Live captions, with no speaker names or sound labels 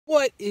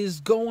What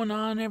is going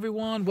on,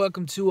 everyone?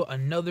 Welcome to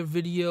another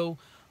video.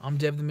 I'm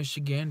Dev the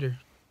Michigander.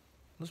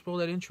 Let's roll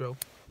that intro.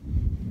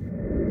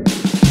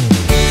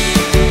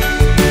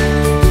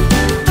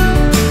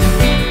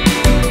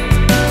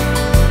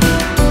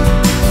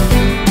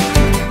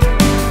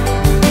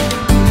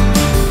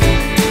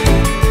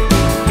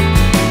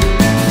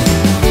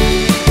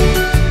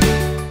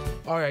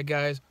 Alright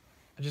guys,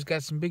 I just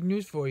got some big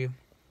news for you.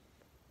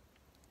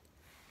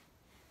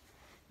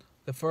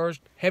 The first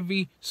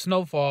heavy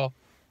snowfall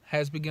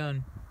has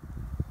begun.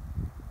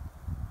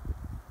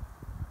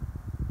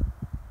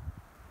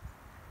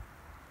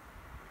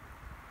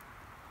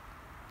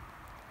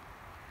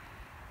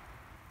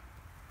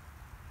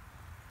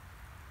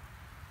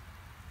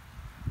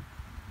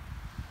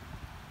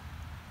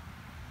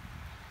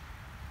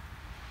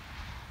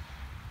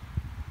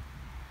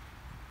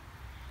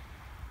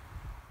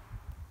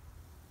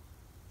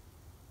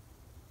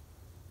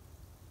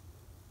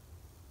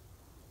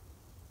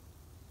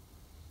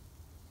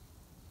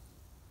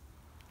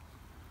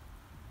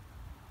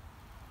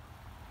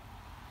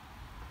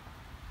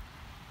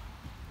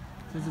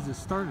 Since it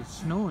started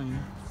snowing,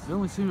 it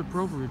only seemed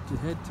appropriate to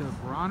head to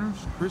Bronners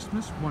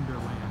Christmas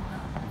Wonderland,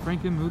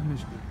 Frankenmuth,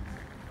 Michigan.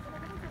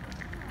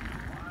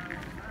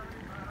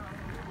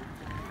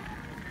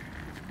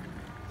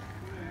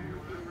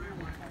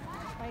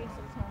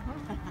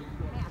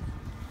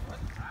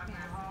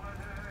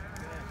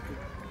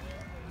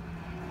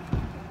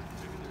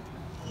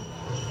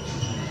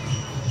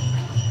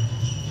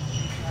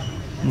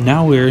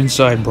 Now we're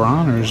inside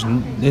Bronner's,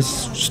 and this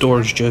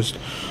store is just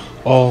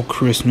all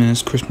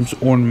Christmas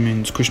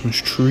ornaments, Christmas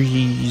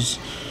trees,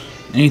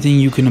 anything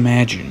you can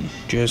imagine.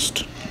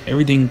 Just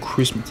everything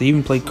Christmas. They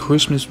even play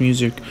Christmas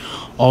music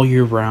all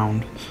year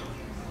round.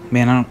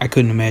 Man, I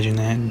couldn't imagine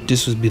that.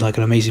 This would be like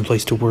an amazing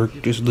place to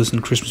work. Just listen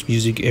to Christmas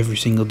music every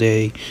single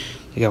day.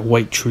 They got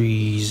white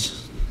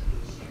trees.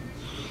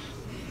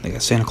 They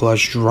got Santa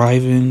Claus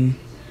driving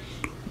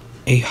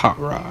a hot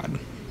rod.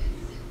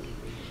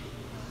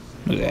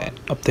 Look at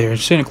that up there,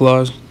 Santa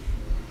Claus.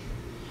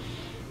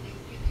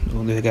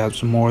 Oh, they got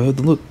some more.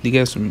 Look, they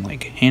got some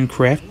like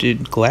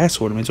handcrafted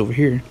glass ornaments over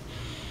here.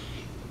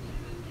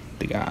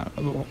 They got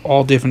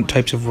all different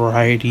types of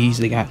varieties.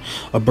 They got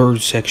a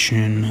bird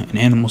section, an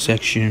animal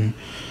section.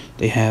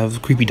 They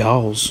have creepy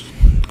dolls,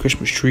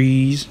 Christmas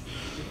trees.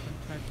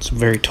 Some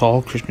very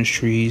tall Christmas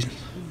trees.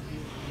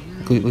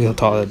 Look how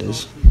tall that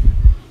is.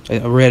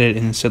 I read it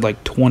and it said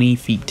like 20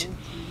 feet.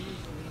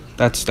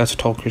 That's a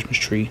tall Christmas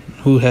tree.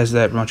 Who has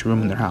that much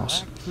room in their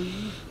house?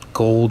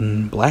 Gold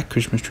and black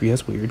Christmas tree.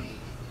 That's weird.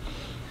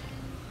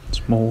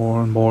 It's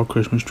more and more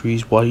Christmas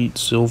trees. White,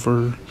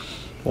 silver.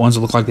 Ones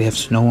that look like they have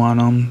snow on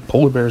them.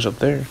 Polar bears up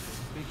there.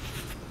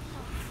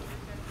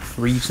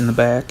 Wreaths in the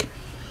back.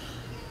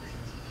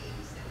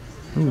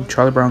 Ooh,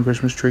 Charlie Brown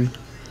Christmas tree.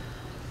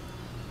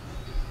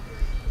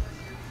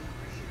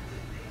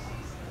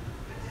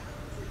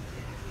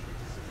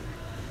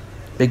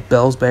 Big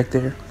bells back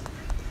there.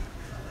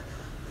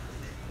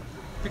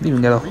 They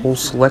even got a whole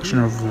selection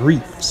of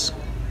wreaths.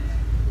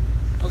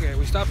 Okay,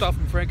 we stopped off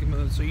in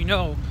Frankenmuth, so you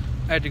know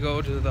I had to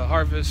go to the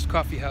Harvest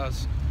Coffee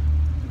House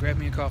and grab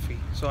me a coffee.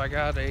 So I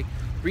got a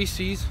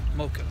Reese's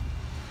Mocha.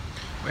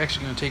 We're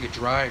actually going to take a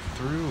drive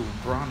through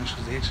Bronners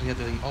because they actually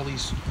have all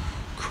these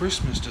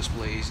Christmas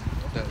displays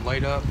that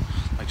light up,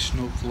 like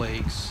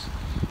snowflakes,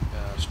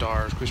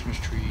 stars, Christmas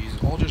trees,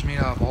 all just made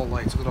out of all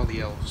lights. Look at all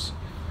the elves.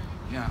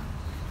 Yeah,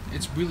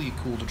 it's really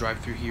cool to drive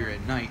through here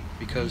at night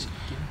because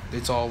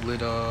it's all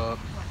lit up.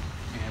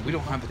 And we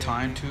don't have the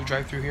time to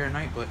drive through here at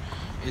night, but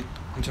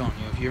I'm telling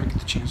you, if you ever get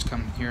the chance to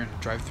come here and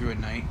drive through at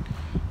night,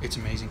 it's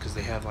amazing because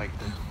they have like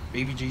the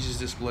baby Jesus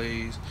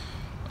displays,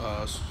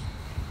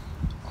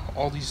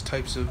 all these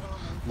types of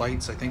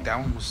lights. I think that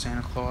one was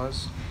Santa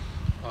Claus.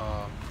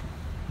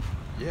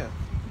 Yeah,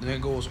 then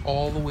it goes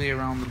all the way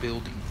around the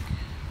building,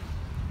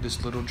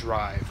 this little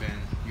drive,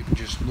 and you can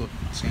just look.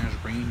 Santa's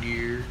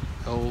reindeer,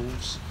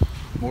 elves,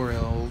 more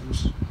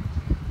elves.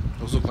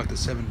 Those look like the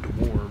 7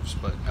 dwarves,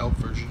 but elf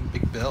version.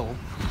 Big bell,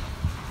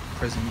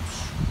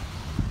 presents,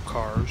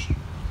 cars,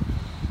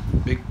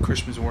 big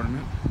Christmas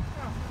ornament.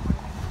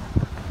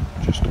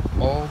 Just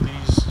all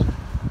these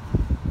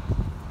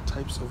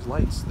types of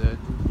lights that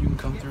you can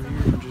come through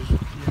here and just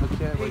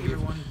look at. Hey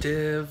everyone,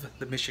 Dev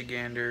the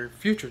Michigander,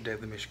 future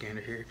Dev the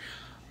Michigander here.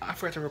 I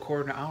forgot to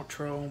record an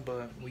outro,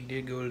 but we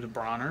did go to the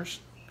Bronners,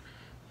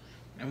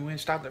 and we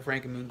stopped at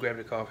Frankenmuth, grabbed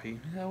a coffee.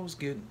 That was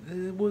good.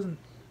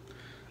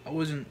 I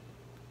wasn't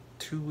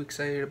too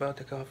excited about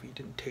the coffee. It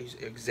didn't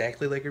taste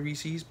exactly like a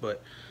Reese's,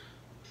 but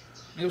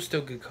it was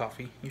still good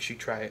coffee. You should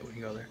try it when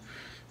you go there.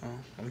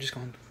 I'm just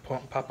going to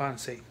pop on and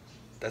say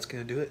that's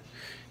going to do it.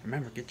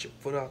 Remember, get your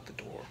foot out the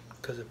door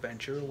because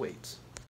adventure awaits.